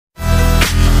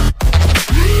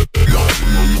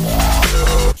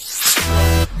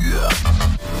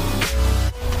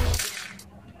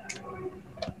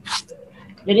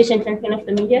Ladies and gentlemen of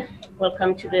the media,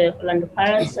 welcome to the Orlando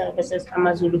Pirates versus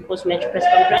Amazulu post-match press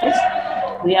conference.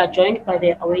 We are joined by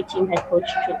the away team head coach,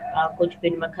 Coach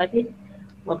Benni McCarthy.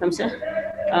 Welcome, sir.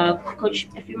 Coach,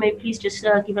 if you may please just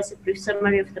give us a brief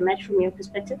summary of the match from your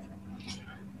perspective.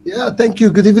 Yeah, thank you.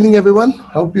 Good evening, everyone.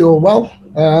 Hope you're well.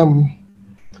 I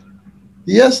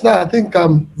think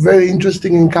very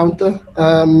interesting encounter.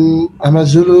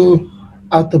 Amazulu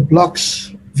out the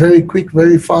blocks, very quick,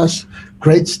 very fast,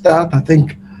 great start. I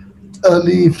think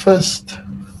early first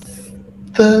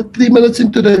 3 minutes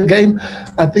into the game,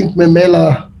 I think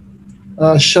Memela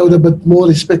showed a bit more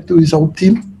respect to his own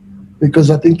team because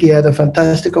I think he had a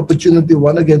fantastic opportunity,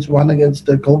 one against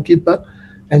the goalkeeper,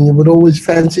 and you would always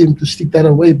fancy him to stick that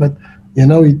away. But, he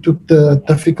took the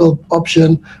difficult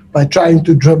option by trying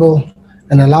to dribble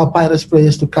and allow Pirates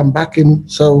players to come back in.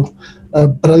 So a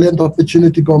brilliant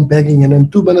opportunity gone begging. And then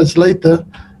 2 minutes later,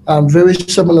 very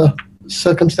similar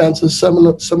circumstances,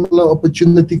 similar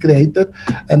opportunity created.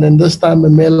 And then this time,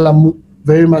 Memela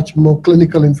very much more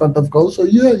clinical in front of goal. So,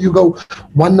 you go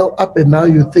 1-0 up, and now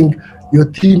you think your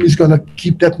team is going to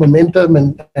keep that momentum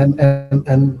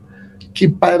and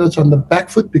keep Pirates on the back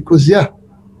foot because,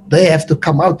 they have to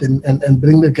come out and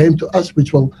bring the game to us,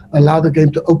 which will allow the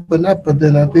game to open up. But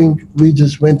then I think we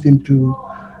just went into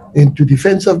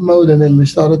defensive mode, and then we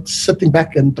started sitting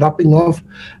back and dropping off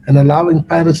and allowing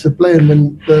Pirates to play. And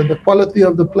then the quality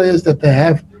of the players that they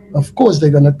have, of course, they're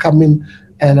going to come in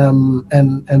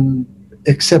and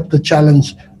accept the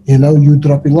challenge, you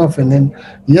dropping off. And then,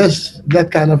 yes, that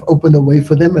kind of opened a way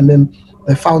for them. And then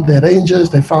they found their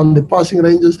ranges, they found the passing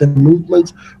ranges, the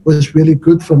movements was really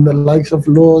good from the likes of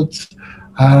Lords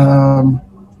and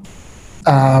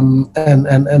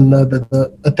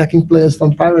the attacking players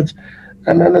from Pirates.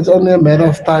 And then it's only a matter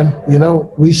of time,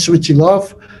 we switching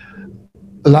off,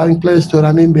 allowing players to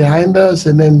run in behind us,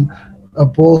 and then a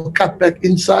ball cut back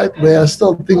inside, where I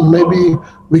still think maybe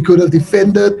we could have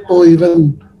defended or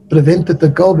even prevented the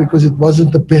goal because it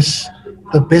wasn't the best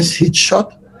hit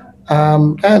shot.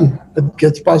 And it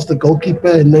gets past the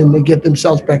goalkeeper, and then they get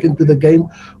themselves back into the game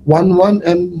 1-1.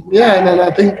 And then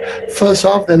I think first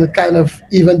half, then it kind of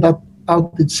evened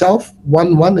out itself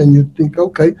 1-1, and you think,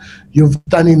 okay, you've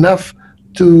done enough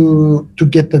to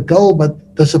get the goal,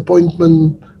 but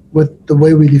disappointment with the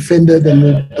way we defended and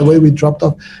the way we dropped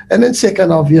off. And then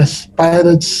second half, yes,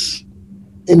 Pirates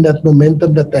in that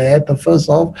momentum that they had the first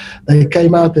half, they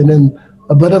came out, and then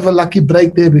a bit of a lucky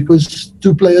break there because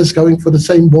two players going for the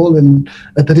same ball and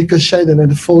at the ricochet, and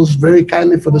it falls very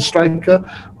kindly for the striker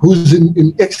who's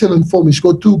in excellent form. He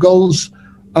scored 2 goals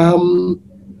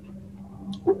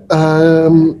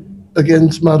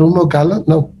against Marumo Gallants.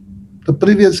 No, the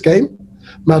previous game,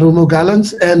 Marumo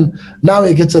Gallants, and now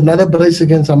he gets another brace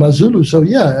against Amazulu. So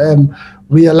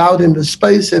we allowed him the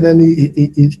space, and then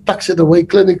he tucks it away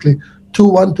clinically.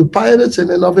 2-1 to Pirates, and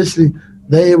then obviously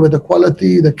they, with the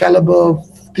quality, the caliber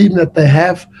of team that they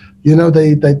have,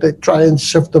 they try and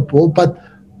shift the ball, but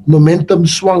momentum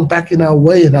swung back in our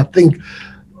way. And I think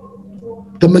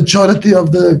the majority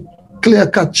of the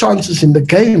clear-cut chances in the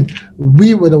game,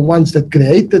 we were the ones that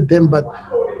created them. But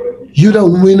you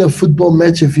don't win a football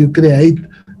match if you create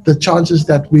the chances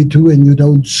that we do and you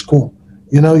don't score.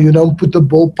 You don't put the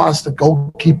ball past the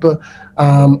goalkeeper,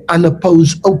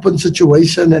 unopposed, open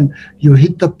situation, and you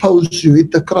hit the post, you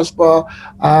hit the crossbar.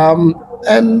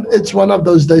 And it's one of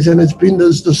those days, and it's been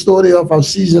the story of our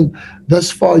season thus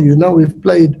far. We've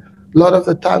played a lot of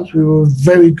the times, we were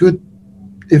very good,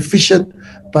 efficient,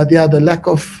 but the lack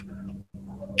of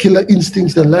killer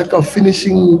instincts, the lack of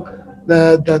finishing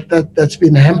that's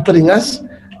been hampering us.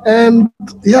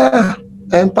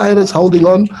 And Pirates holding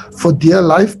on for dear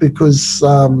life because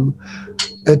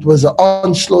it was an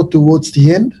onslaught towards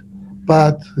the end.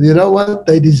 But you know what?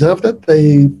 They deserved it.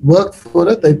 They worked for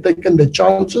it. They've taken the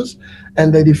chances,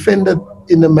 and they defended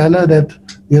in a manner that,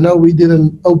 we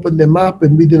didn't open them up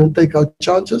and we didn't take our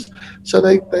chances. So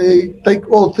they take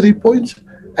all 3 points,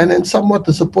 and then somewhat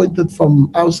disappointed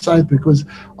from our side because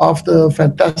after a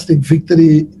fantastic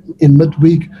victory in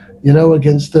midweek,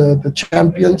 against the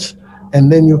champions, and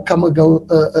then you come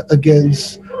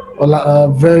against a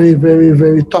very, very,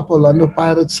 very top Orlando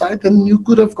Pirates side, and you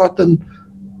could have gotten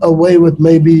away with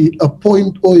maybe a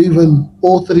point or even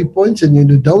all 3 points, and you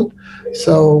don't.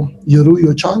 So you rue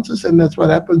your chances, and that's what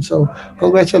happened. So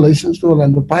congratulations to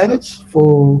Orlando Pirates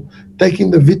for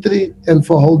taking the victory and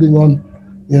for holding on,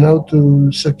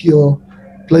 to secure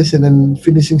place and then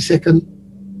finishing second,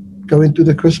 going to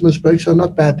the Christmas break. So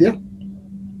not bad, yeah.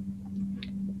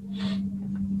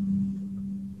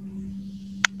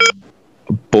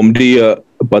 Bom dia,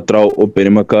 patrão, o Benni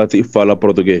McCarthy fala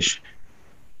português.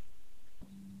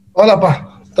 Olá,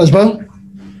 pá, estás bem?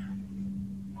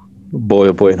 Boy,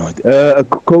 oh boy, not.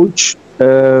 Coach,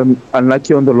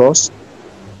 unlucky on the loss.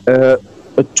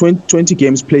 20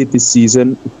 games played this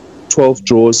season, 12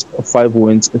 draws, 5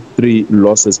 wins, 3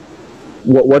 losses.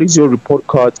 What is your report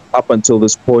card up until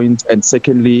this point? And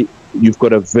secondly, you've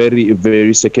got a very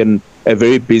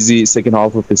busy second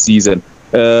half of the season.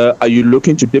 Are you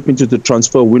looking to dip into the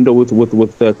transfer window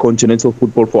with continental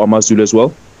football for Amazulu as well?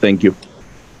 Thank you.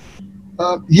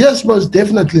 Yes, most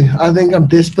definitely. I think I'm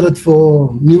desperate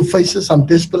for new faces. I'm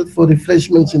desperate for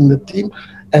refreshments in the team.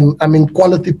 And I mean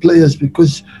quality players,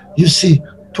 because you see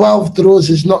 12 draws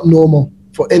is not normal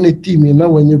for any team. You know,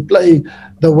 when you play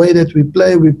the way that we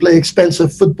play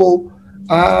expensive football,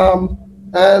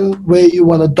 and where you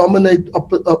want to dominate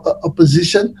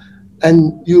opposition,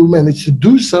 and you manage to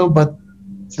do so, but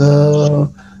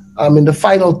the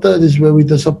final third is where we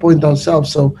disappoint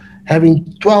ourselves. So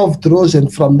having 12 draws,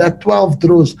 and from that 12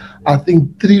 draws, I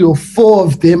think 3 or 4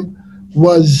 of them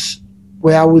was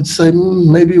where I would say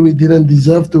maybe we didn't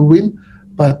deserve to win,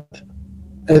 but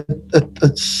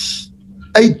it's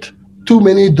 8 too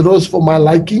many draws for my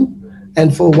liking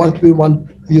and for what we want.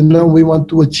 You know, we want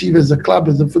to achieve as a club,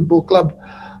 as a football club.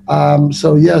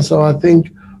 So I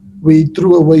think we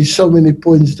threw away so many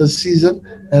points this season,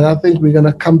 and I think we're going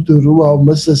to come to rue our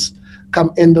misses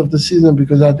come end of the season,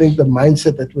 because I think the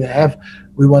mindset that we have,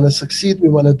 we want to succeed, we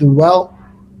want to do well,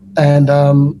 and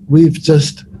we've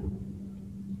just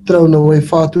thrown away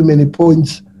far too many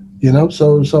points, you know.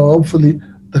 So hopefully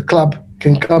the club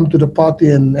can come to the party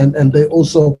and they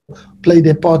also play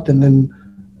their part in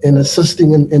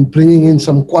assisting and bringing in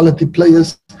some quality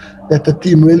players that the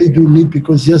team really do need.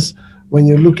 Because yes, when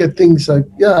you look at things like,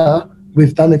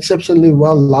 we've done exceptionally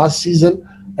well last season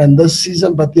and this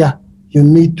season, but you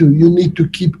need to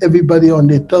keep everybody on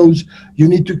their toes. You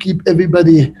need to keep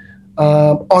everybody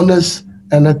honest.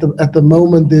 And at the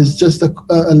moment, there's just a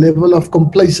level of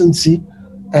complacency,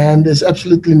 and there's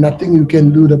absolutely nothing you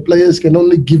can do. The players can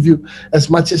only give you as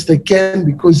much as they can,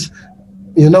 because,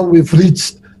 you know, we've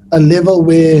reached a level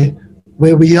where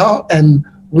we are, and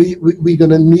we're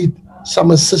going to need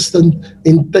some assistance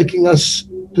in taking us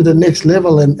to the next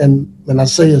level. And when I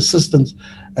say assistance,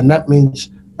 and that means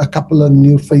a couple of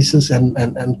new faces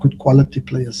and good quality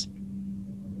players.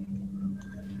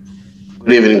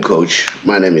 Good evening, Coach.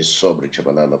 My name is Sobri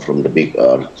Chabalala from the Big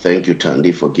R. Thank you,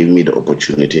 Tandy, for giving me the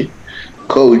opportunity.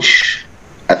 Coach,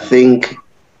 I think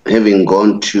having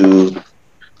gone to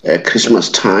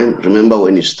Christmas time, remember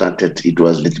when you started, it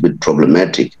was a little bit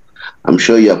problematic. I'm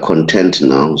sure you are content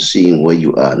now, seeing where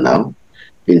you are now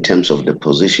in terms of the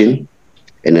position,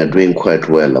 and you're doing quite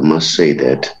well, I must say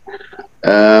that.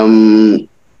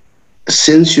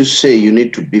 Since you say you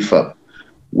need to beef up,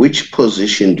 which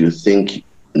position do you think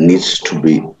needs to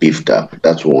be beefed up?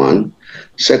 That's one.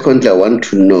 Secondly, I want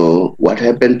to know what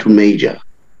happened to Major,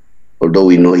 although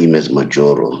we know him as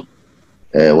Majoro.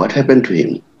 What happened to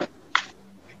him?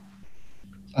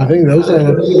 I think those are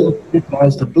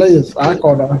the players. I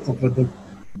can't answer for them.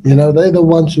 You know, they're the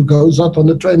ones who goes out on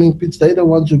the training pitch. They're the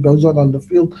ones who goes out on the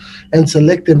field and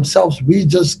select themselves. We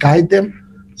just guide them.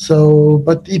 So,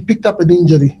 but he picked up an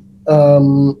injury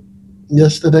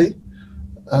yesterday.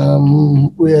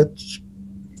 We had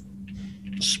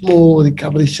small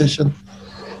recovery session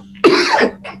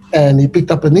and he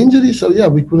picked up an injury, so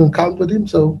we couldn't count with him,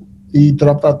 so he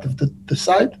dropped out of the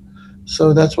side.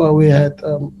 So that's why we had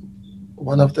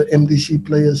one of the MDC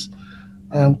players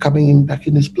coming in back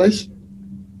in his place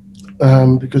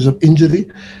because of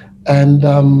injury. And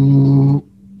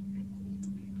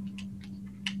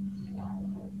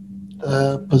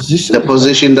the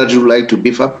position that you like to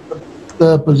beef up?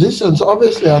 The positions,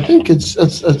 obviously, I think it's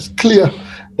clear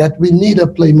that we need a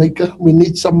playmaker. We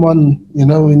need someone,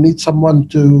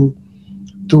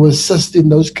 to assist in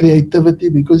those creativity,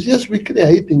 because yes, we're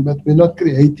creating, but we're not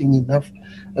creating enough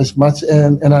as much.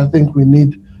 And I think we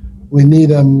need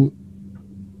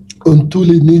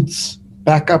Untuli needs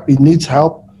backup. He needs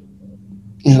help,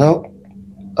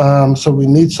 so we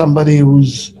need somebody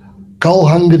who's goal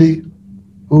hungry,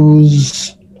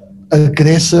 who's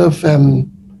aggressive, and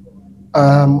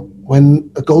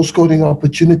when a goal scoring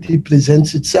opportunity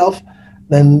presents itself,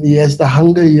 then he has the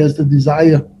hunger, he has the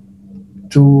desire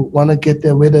to want to get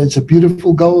there, whether it's a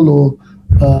beautiful goal or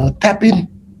tap in.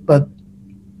 But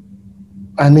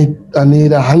I need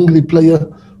a hungry player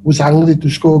who's hungry to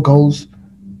score goals,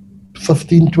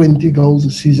 15, 20 goals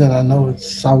a season. I know it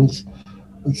sounds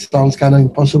kind of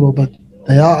impossible, but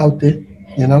they are out there,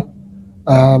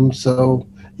 So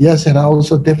yes, and I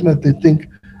also definitely think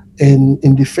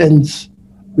in defense,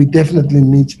 we definitely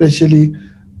need, especially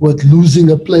with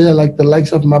losing a player like the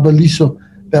likes of Mabaliso,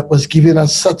 that was giving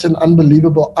us such an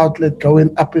unbelievable outlet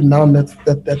going up and down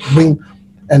that wing.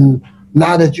 And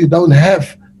now that you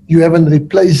haven't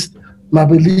replaced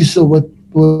Mabeliso with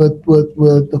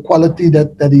the quality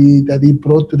that he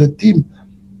brought to the team.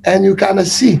 And you kind of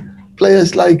see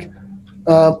players like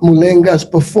Mulenga's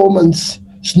performance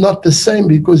is not the same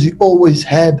because he always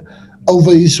had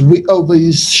over his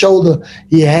shoulder,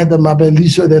 he had a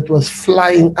Mabeliso that was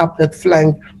flying up that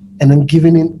flank and then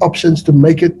giving him options to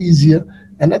make it easier.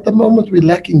 And at the moment, we're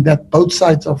lacking that both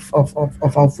sides of our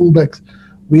fullbacks.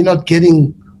 We're not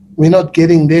getting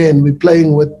there, and we're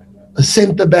playing with a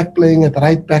centre back playing at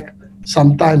right back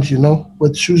sometimes,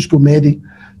 with Shoes Gumedi.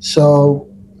 So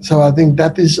I think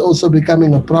that is also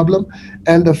becoming a problem,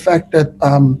 and the fact that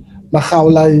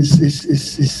Machaula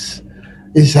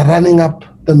is running up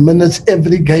the minutes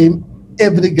every game.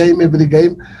 It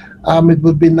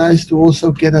would be nice to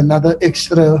also get another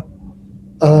extra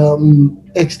holding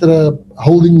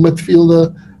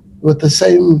midfielder with the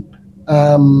same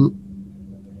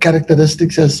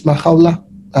characteristics as Machaula.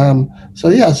 So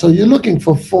you're looking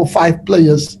for 4 or 5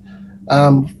 players,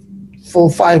 4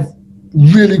 or 5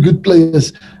 really good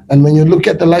players. And when you look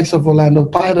at the likes of Orlando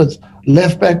Pirates,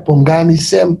 left back Bongani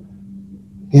Sam,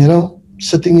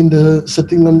 sitting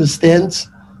on the stands,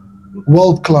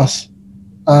 world class.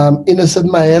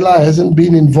 Innocent Mahela hasn't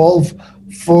been involved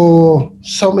for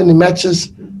so many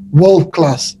matches, world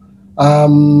class.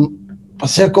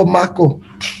 Paseko Mako,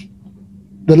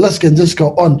 the list can just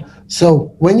go on.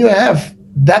 So when you have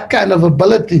that kind of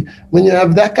ability, when you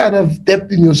have that kind of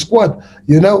depth in your squad,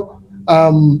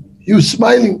 you're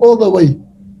smiling all the way,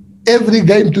 every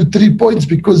game to 3 points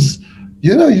because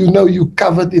you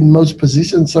covered in most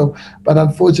positions. So, but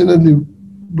unfortunately,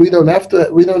 we don't have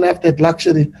that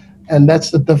luxury, and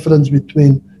that's the difference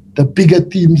between the bigger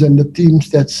teams and the teams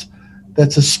that's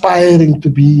aspiring to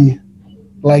be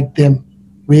like them.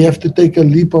 We have to take a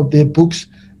leap of their books,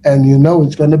 and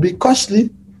it's going to be costly.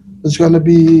 It's going to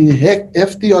be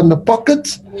hefty on the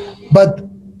pockets, but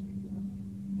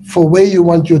for where you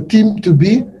want your team to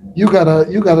be, you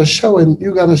gotta show me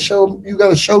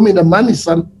the money,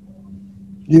 son.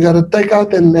 You gotta take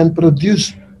out and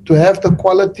produce to have the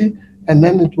quality, and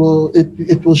then it will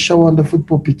show on the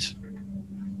football pitch.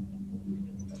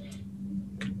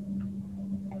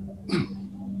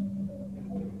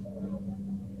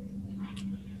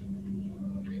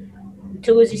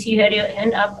 Towards, you had your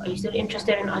hand up. Are you still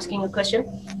interested in asking a question?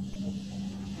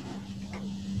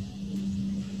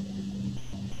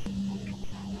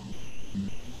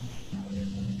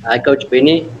 Hi, Coach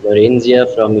Benni. Lorenzia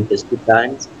from the District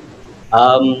Times.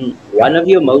 One of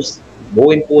your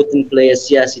more important players,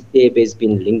 Siasitebe, has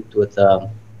been linked with a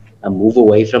move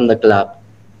away from the club.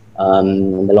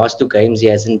 In the last 2 games, he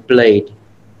hasn't played.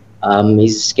 Can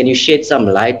you shed some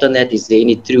light on that? Is there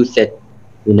any truth that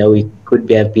he could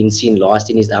have been seen last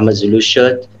in his Amazulu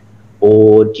shirt,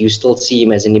 or do you still see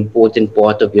him as an important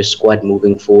part of your squad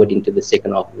moving forward into the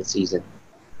second half of the season?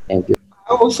 Thank you.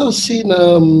 I also seen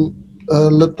a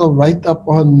little write-up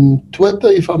on Twitter,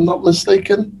 if I'm not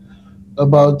mistaken,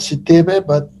 about Sitebe,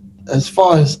 but as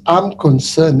far as I'm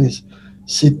concerned,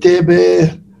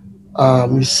 Sitebe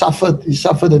he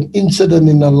suffered an incident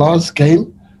in the last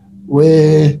game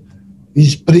where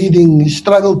he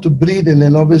struggled to breathe, and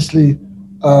then obviously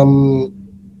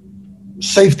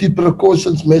safety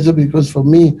precautions measure, because for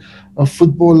me, a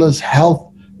footballer's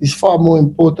health is far more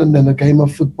important than a game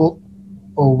of football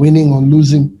or winning or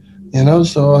losing,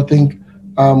 So I think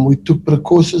we took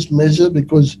precautions measure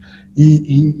because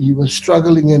he was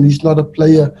struggling, and he's not a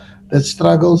player that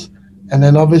struggles. And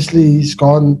then obviously he's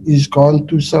gone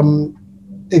to some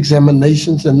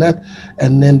examinations and that,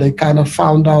 and then they kind of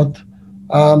found out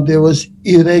there was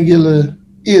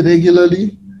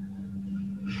irregularly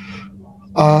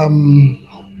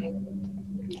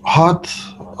heart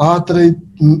rate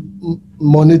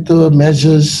monitor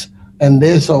measures, and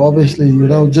there. So obviously,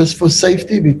 just for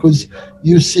safety, because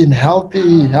you've seen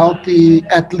healthy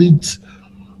athletes,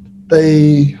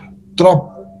 they drop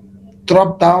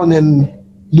down and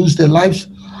lose their lives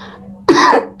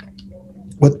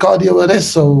with cardiac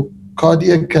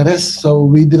arrest. So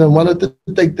we didn't want to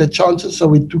take the chances. So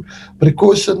we took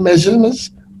precaution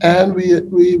measurements, and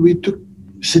we took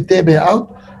Sitebe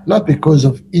out, not because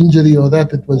of injury or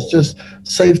that. It was just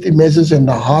safety measures, and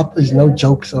the heart is no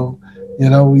joke. So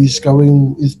he's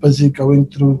busy going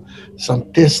through some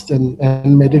tests and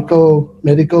medical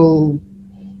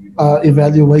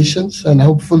evaluations, and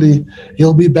hopefully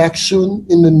he'll be back soon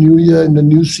in the new year, in the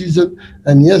new season.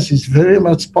 And yes, he's very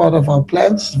much part of our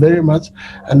plans, very much.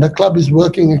 And the club is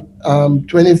working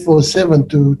 24/7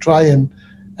 to try and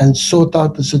sort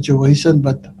out the situation.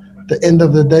 But the end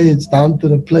of the day, it's down to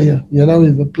the player. You know,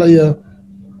 if a player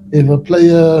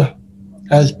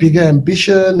has bigger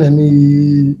ambition and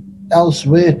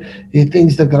he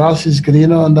thinks the grass is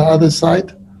greener on the other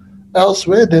side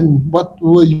elsewhere, then what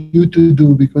were you to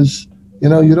do? Because you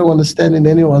don't want to stand in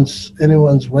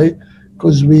anyone's way,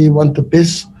 because we want the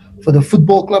best for the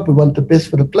football club, we want the best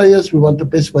for the players, we want the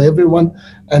best for everyone.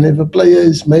 And if a player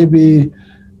is maybe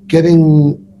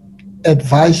getting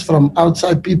advice from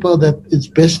outside people that it's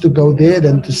best to go there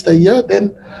than to stay here,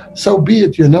 then so be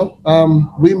it. We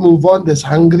move on. There's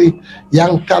hungry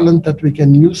young talent that we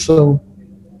can use. So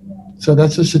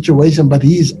that's the situation. But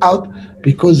he's out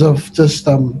because of just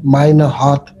minor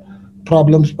heart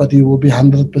problems. But he will be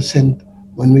 100%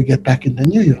 when we get back in the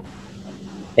new year.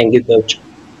 Thank you, Coach.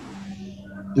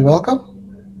 You're welcome.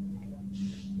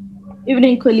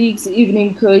 Evening, colleagues.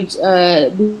 Evening, Coach.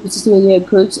 This is here,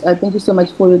 Coach. Thank you so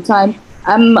much for your time.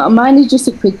 Mine is just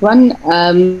a quick one.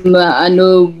 I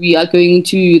know we are going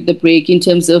to the break in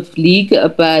terms of league,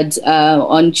 but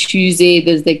on Tuesday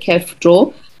there's the CAF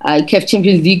draw, CAF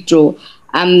Champions League draw.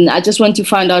 I just want to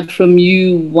find out from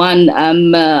you, one,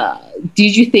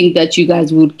 did you think that you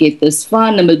guys would get this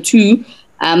far? Number two,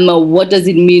 what does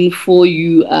it mean for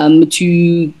you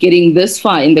to getting this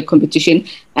far in the competition?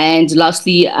 And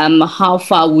lastly, how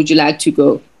far would you like to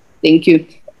go? Thank you.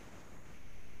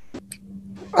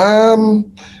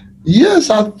 Yes,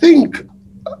 I think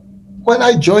when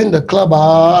I joined the club,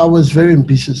 I was very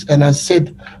ambitious, and I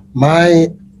said my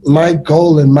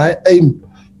goal and my aim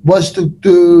was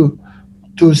to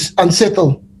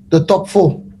unsettle the top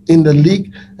four in the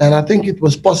league, and I think it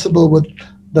was possible with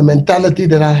the mentality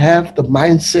that I have, the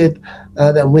mindset,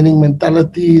 the winning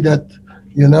mentality, that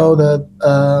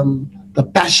the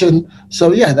passion.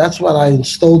 So yeah, that's what I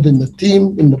installed in the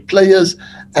team, in the players,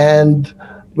 and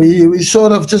we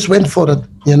sort of just went for it,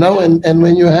 And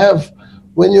when you have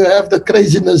the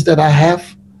craziness that I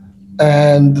have,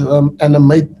 and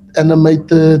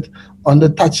animated on the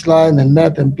touchline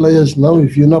and players know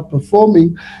if you're not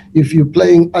performing, if you're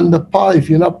playing under par, if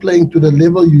you're not playing to the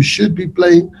level you should be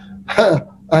playing,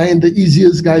 I ain't the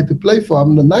easiest guy to play for.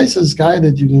 I'm the nicest guy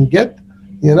that you can get,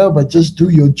 but just do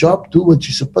your job, do what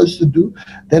you're supposed to do.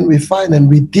 Then we're fine. And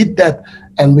we did that,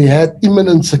 and we had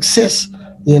imminent success,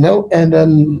 and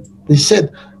then we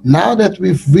said, now that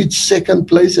we've reached second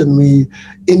place and we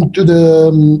into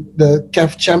the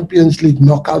CAF Champions League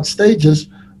knockout stages,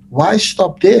 why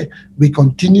stop there? We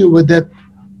continue with that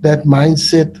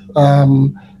mindset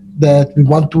that we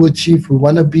want to achieve. We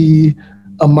want to be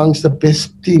amongst the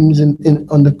best teams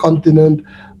on the continent,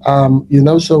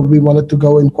 So we wanted to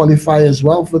go and qualify as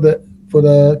well for the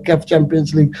CAF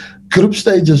Champions League group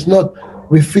stages.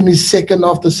 We finished second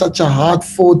after such a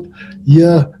hard-fought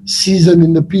season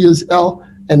in the PSL,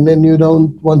 and then you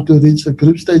don't want to reach the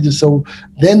group stages. So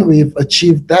then we've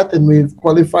achieved that, and we've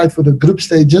qualified for the group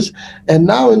stages. And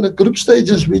now in the group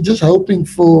stages, we're just hoping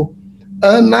for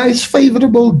a nice,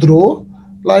 favorable draw,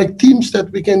 like teams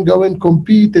that we can go and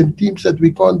compete, and teams that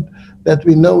we can't, that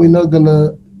we know we're not going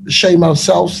to shame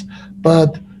ourselves.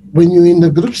 But when you're in the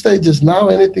group stages now,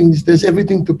 there's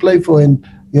everything to play for, and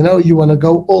you want to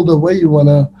go all the way. You want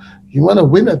to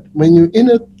win it. When you're in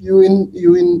it, you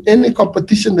in any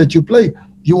competition that you play,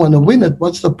 you want to win it.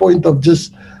 What's the point of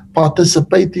just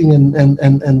participating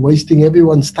and wasting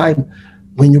everyone's time?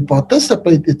 When you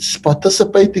participate, it's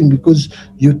participating because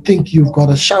you think you've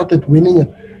got a shot at winning it.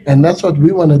 And that's what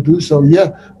we want to do. So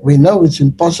yeah, we know it's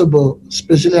impossible,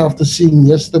 especially after seeing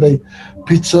yesterday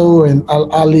Pizzo and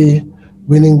Al Ali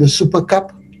winning the Super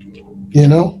Cup,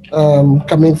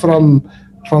 coming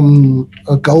from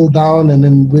a goal down and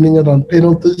then winning it on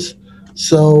penalties.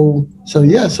 So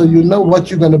you know what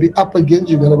you're going to be up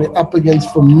against. You're going to be up against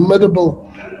formidable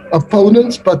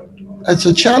opponents, but it's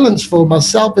a challenge for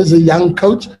myself as a young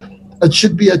coach. It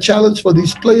should be a challenge for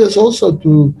these players also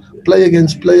to play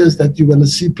against players that you're going to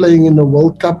see playing in the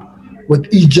World Cup with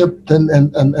Egypt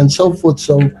and so forth.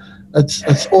 So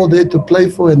it's all there to play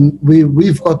for, and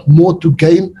we've got more to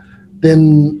gain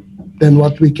than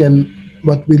what we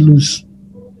lose.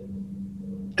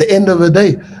 The end of the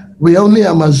day, we only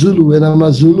Amazulu, and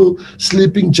Amazulu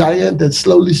sleeping giant that's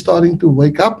slowly starting to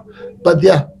wake up. But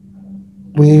yeah,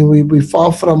 we're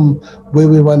far from where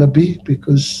we want to be,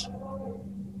 because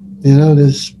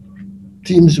there's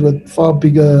teams with far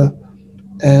bigger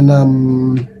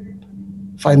and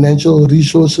financial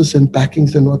resources and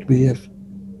backings than what we have.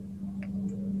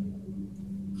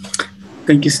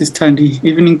 Thank you, Sis Tandy.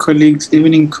 Evening, colleagues.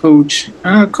 Evening, Coach.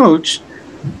 Coach,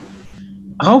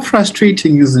 how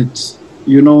frustrating is it,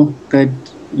 that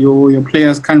your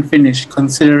players can't finish,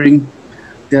 considering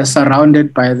they're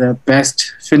surrounded by the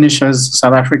best finishers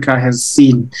South Africa has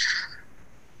seen.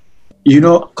 You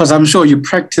know, because I'm sure you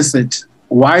practice it.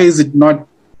 Why is it not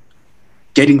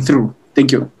getting through?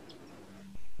 Thank you.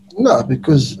 No,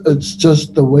 because it's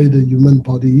just the way the human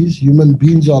body is. Human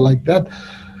beings are like that.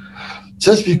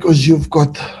 Just because you've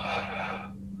got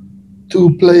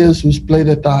two players who's played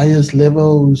at the highest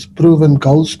level, who's proven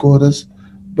goal scorers,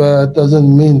 but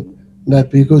doesn't mean that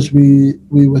because we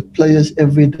with players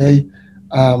every day,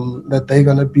 that they're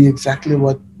gonna be exactly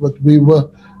what we were.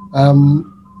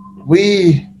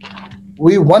 We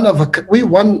one of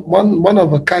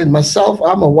a kind. Myself,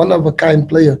 I'm a one of a kind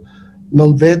player.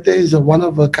 Nomvete is a one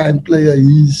of a kind player.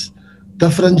 He's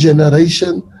different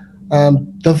generation,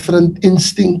 different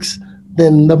instincts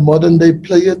than the modern day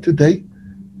player today.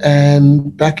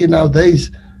 And back in our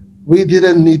days, we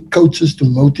didn't need coaches to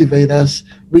motivate us.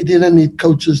 We didn't need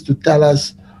coaches to tell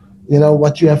us, you know,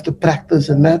 what you have to practice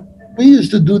and that. We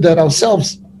used to do that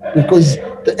ourselves because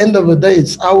at the end of the day,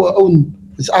 it's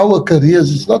our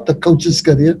careers. It's not the coach's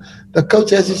career. The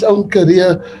coach has his own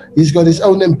career. He's got his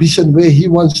own ambition where he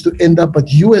wants to end up.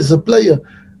 But you as a player,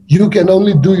 you can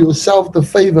only do yourself the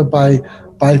favor by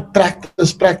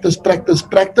practice.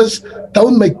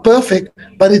 Don't make perfect,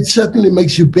 but it certainly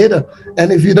makes you better.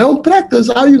 And if you don't practice,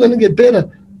 how are you going to get better?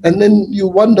 And then you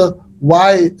wonder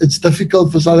why it's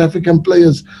difficult for South African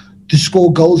players to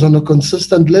score goals on a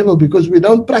consistent level because we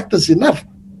don't practice enough,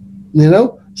 you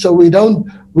know? So we don't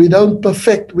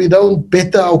perfect, we don't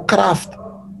better our craft.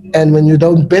 And when you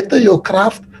don't better your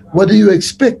craft, what do you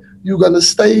expect? You're going to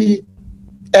stay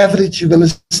average, you're going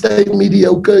to stay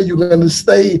mediocre, you're going to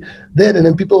stay there. And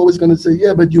then people are always going to say,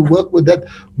 yeah, but you work with that.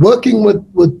 Working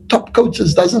with top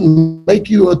coaches doesn't make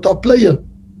you a top player.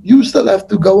 You still have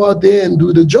to go out there and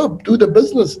do the job, do the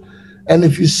business. And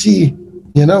if you see,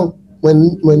 you know,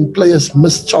 when players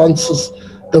miss chances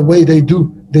the way they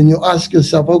do, then you ask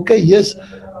yourself, okay, yes,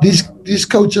 these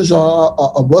coaches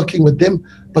are working with them,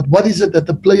 but what is it that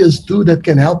the players do that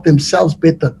can help themselves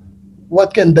better?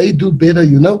 What can they do better,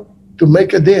 you know, to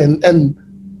make it there? And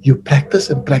you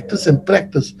practice and practice and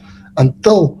practice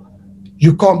until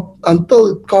it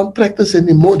can't practice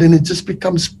anymore. Then it just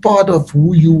becomes part of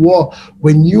who you are.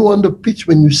 When you're on the pitch,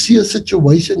 when you see a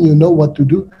situation, you know what to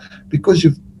do because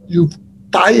you've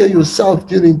tire yourself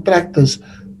during practice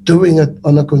doing it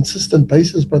on a consistent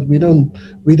basis, but we don't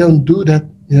do that,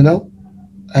 you know,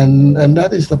 and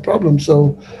that is the problem.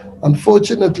 So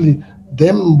unfortunately,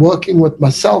 them working with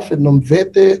myself and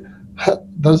Nomvete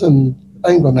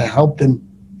ain't gonna help them,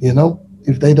 you know,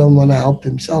 if they don't want to help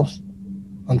themselves,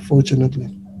 unfortunately.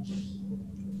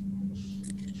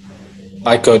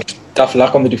 Hi, Coach. Tough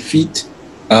luck on the defeat.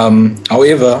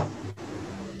 However,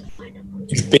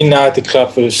 you've been now at the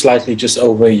club for slightly just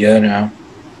over a year now.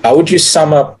 How would you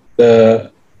sum up the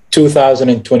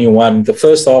 2021, the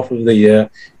first half of the year?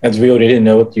 As we already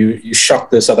know, you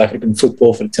shocked the South African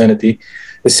football fraternity.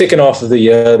 The second half of the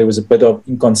year, there was a bit of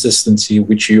inconsistency,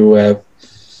 which you have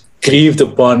grieved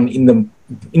upon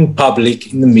in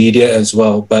public, in the media as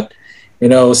well. But, you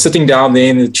know, sitting down there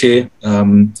in the chair,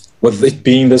 with it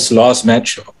being this last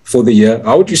match for the year,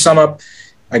 how would you sum up,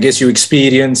 I guess, your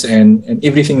experience and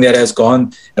everything that has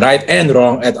gone right and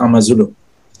wrong at Amazulu?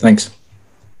 Thanks.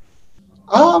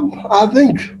 I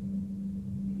think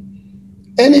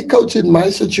any coach in my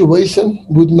situation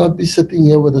would not be sitting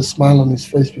here with a smile on his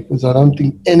face because I don't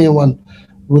think anyone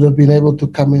would have been able to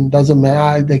come in. Doesn't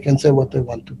matter, they can say what they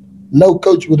want to. No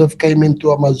coach would have came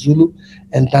into Amazulu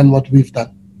and done what we've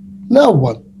done. No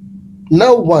one,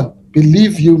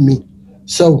 believe you me.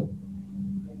 So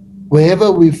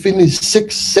wherever we finish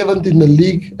 6th, 7th in the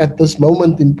league at this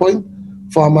moment in point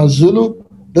for Amazulu,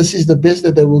 this is the best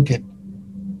that they will get.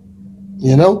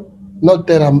 You know, not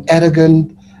that I'm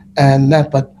arrogant and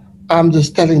that, but I'm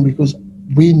just telling because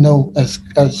we know as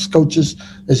coaches,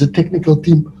 as a technical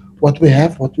team, what we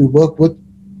have, what we work with.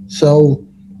 So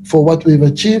for what we've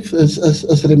achieved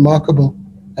is remarkable,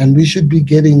 and we should be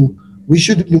getting, we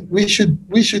should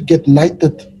get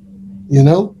knighted, you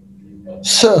know,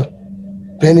 Sir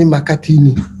Benni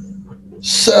McCarthy,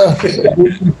 Sir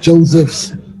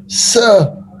Josephs,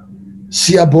 Sir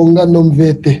Siabonga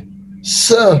Nomvete,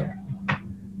 Sir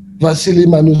Vasily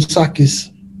Manusakis.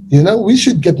 You know, we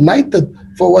should get knighted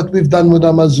for what we've done with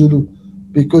Amazulu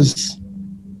because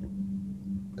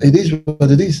it is what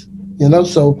it is, you know.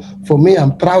 So for me,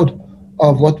 I'm proud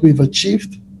of what we've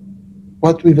achieved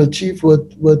with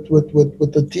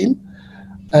the team.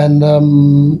 And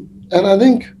I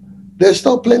think there's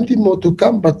still plenty more to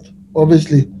come, but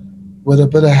obviously with a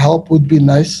bit of help would be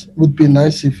nice. Would be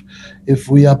nice if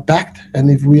we are backed and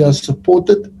if we are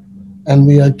supported and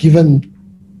we are given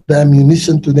the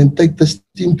ammunition to then take this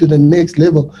team to the next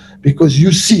level, because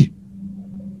you see,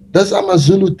 this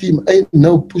Amazulu team ain't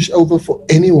no pushover for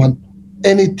anyone,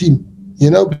 any team. You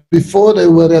know, before they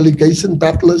were relegation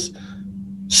battlers,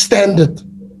 standard,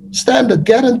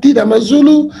 guaranteed.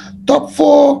 Amazulu, top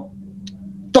four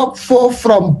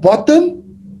from bottom,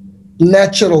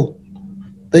 natural.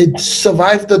 They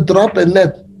survived the drop and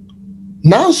that.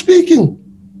 Now speaking,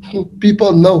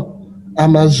 people know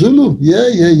Amazulu, yeah.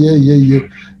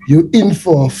 You're in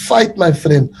for a fight, my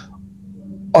friend.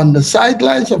 On the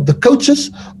sidelines of the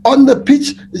coaches, on the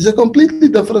pitch, is a completely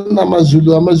different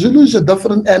Amazulu. Amazulu is a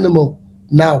different animal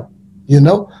now, you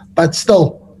know. But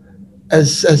still,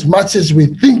 as much as we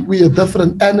think we're a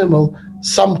different animal,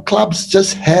 some clubs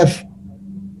just have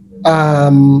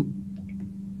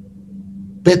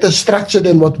better structure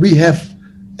than what we have.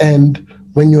 And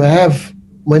when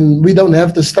we don't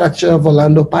have the structure of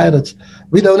Orlando Pirates,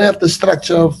 we don't have the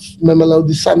structure of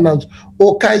Mamelodi Sundowns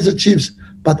or Kaizer Chiefs,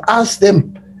 but ask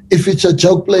them if it's a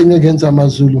joke playing against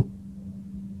Amazulu.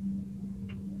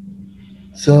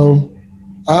 So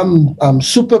I'm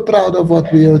super proud of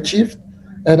what we achieved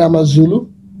at Amazulu.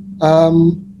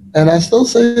 And I still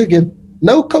say again,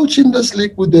 no coach in this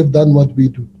league would have done what we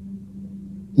do.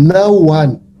 No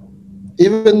one.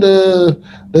 Even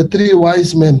the three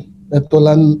wise men at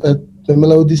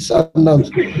Mamelodi Sundowns,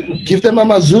 give them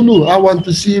Amazulu. I want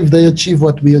to see if they achieve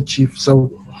what we achieve.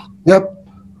 So, yep.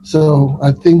 So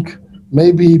I think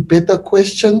maybe better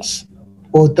questions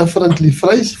or differently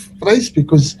phrased,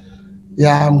 because,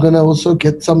 yeah, I'm going to also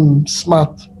get some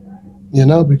smart, you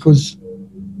know, because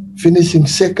finishing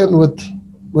second with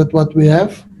what we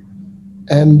have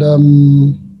and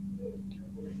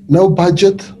no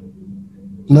budget,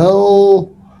 no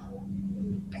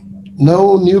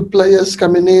new players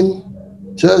coming in,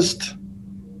 just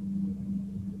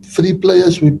 3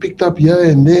 players we picked up here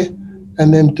and there,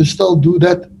 and then to still do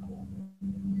that,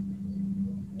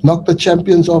 knock the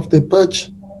champions off their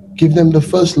perch, give them the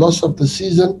first loss of the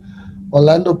season.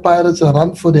 Orlando Pirates are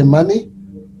run for their money.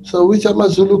 So which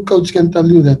Amazulu coach can tell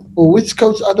you that? Or which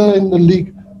coach other in the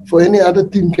league for any other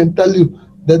team can tell you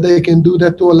that they can do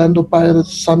that to Orlando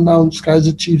Pirates, Sundowns,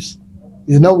 Kaizer Chiefs?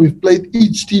 You know, we've played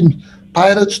each team.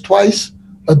 Pirates twice,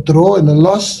 a draw and a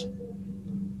loss.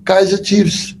 Kaizer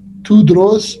Chiefs, 2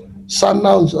 draws.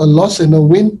 Sundowns, a loss and a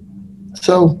win.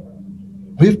 So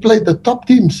we've played the top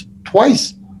teams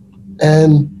twice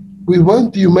and we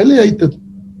weren't humiliated,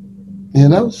 you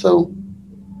know. So,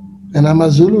 and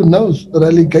Amazulu knows the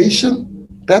relegation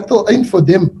battle ain't for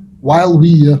them while we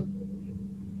here,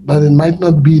 but it might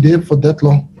not be there for that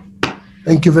long.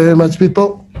 Thank you very much,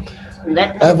 people.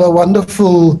 Have a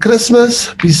wonderful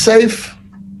Christmas. Be safe.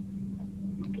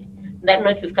 On that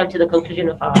note, we've come to the conclusion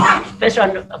of our first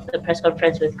round of the press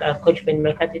conference with Coach Benni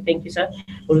McCarthy. Thank you, sir.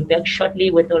 We'll be back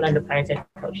shortly with Orlando Pirates head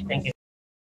coach. Thank you.